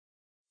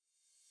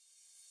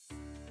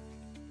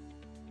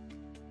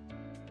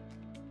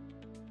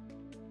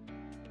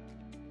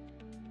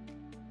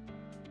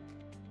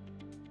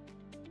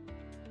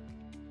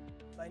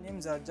My name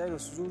is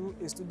Jairus Zulu,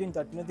 a student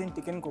at Northern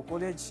Technical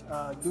College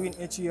doing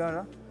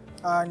HER.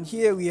 And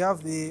here we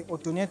have the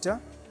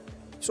alternator.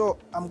 So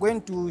I'm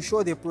going to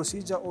show the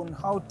procedure on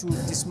how to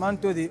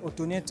dismantle the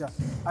alternator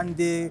and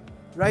the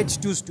right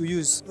tools to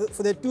use.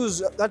 For the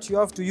tools that you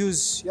have to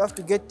use, you have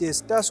to get the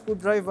star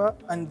screwdriver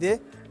and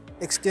the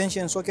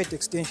extension, socket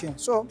extension.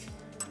 So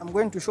I'm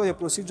going to show the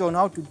procedure on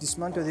how to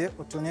dismantle the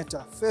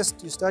alternator.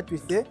 First, you start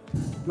with the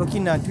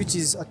locking nut, which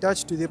is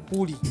attached to the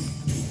pulley.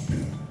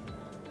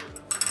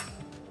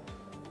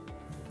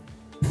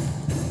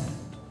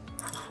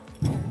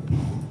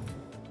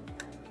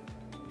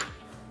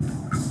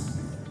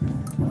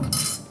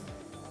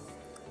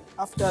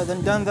 After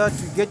then done that,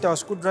 we get our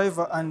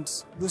screwdriver and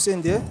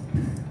loosen the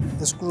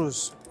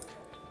screws.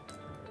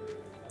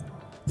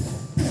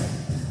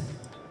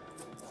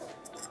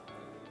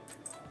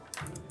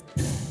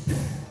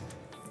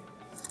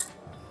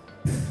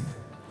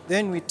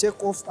 Then we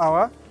take off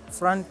our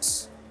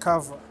front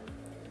cover.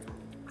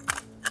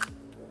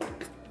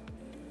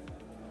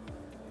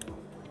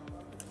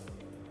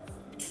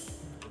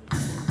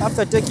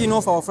 After taking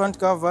off our front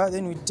cover,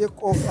 then we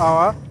take off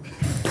our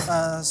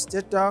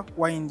stator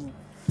winding.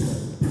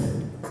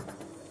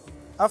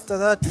 After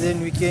that,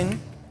 then we can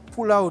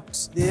pull out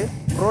the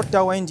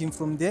rotor winding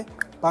from the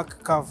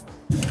back cover.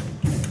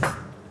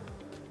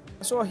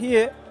 So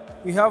here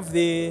we have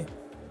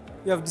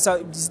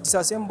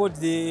disassembled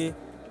the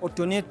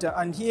alternator,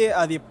 and here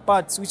are the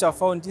parts which are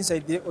found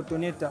inside the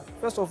alternator.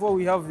 First of all,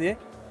 we have the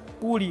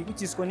pulley,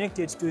 which is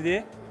connected to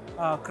the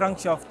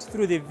crankshaft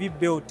through the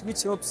V-belt,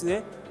 which helps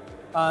the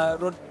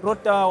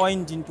rotor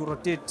winding to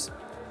rotate.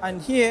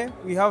 And here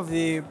we have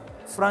the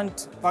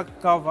front back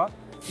cover,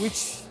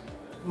 which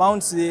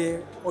mounts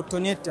the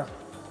alternator.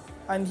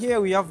 And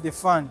here we have the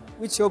fan,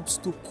 which helps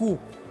to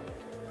cool.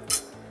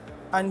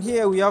 And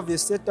here we have the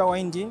stator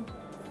winding,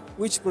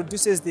 which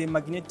produces the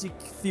magnetic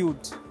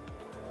field.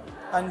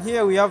 And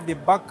here we have the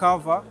back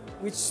cover,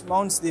 which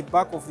mounts the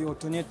back of the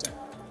alternator.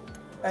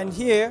 And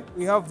here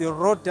we have the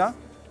rotor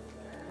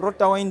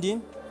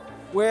winding,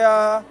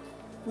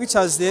 which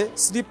has the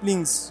slip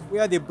rings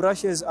where the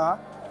brushes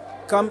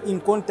come in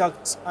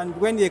contact, and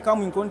when they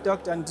come in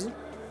contact, and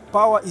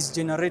power is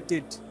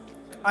generated.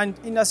 And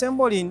in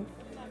assembling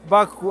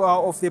back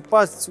of the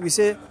parts, we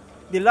say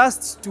the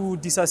last to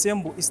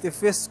disassemble is the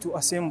first to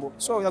assemble.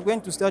 So we are going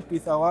to start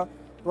with our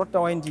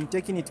rotor winding,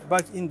 taking it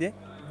back in the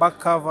back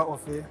cover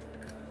of the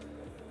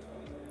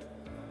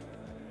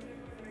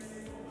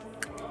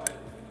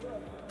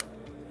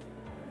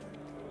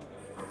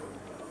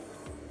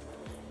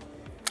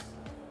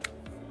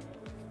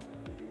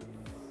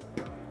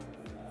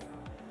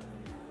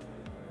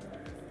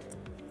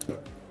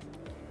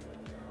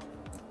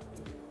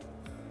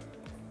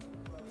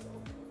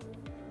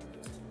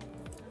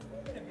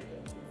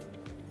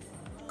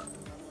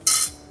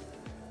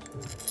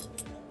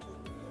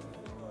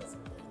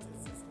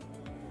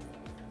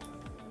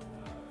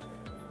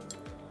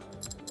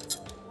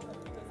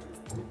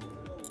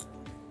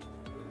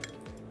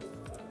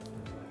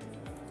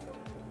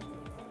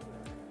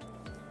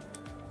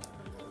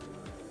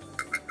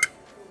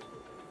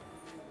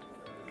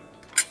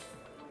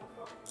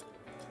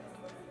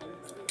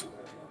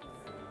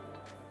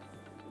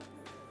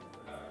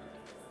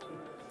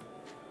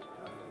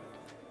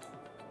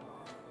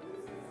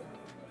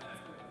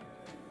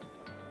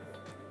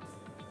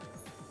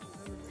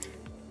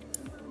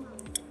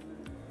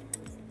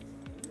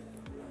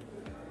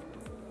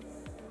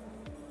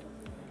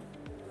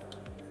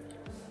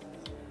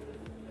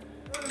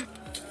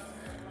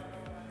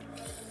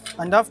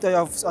And after you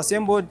have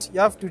assembled,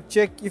 you have to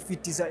check if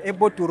it is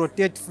able to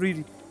rotate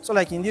freely. So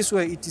like in this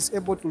way, it is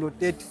able to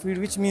rotate freely,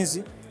 which means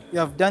you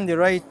have done the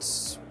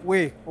right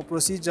way or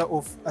procedure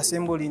of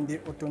assembling the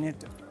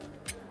alternator.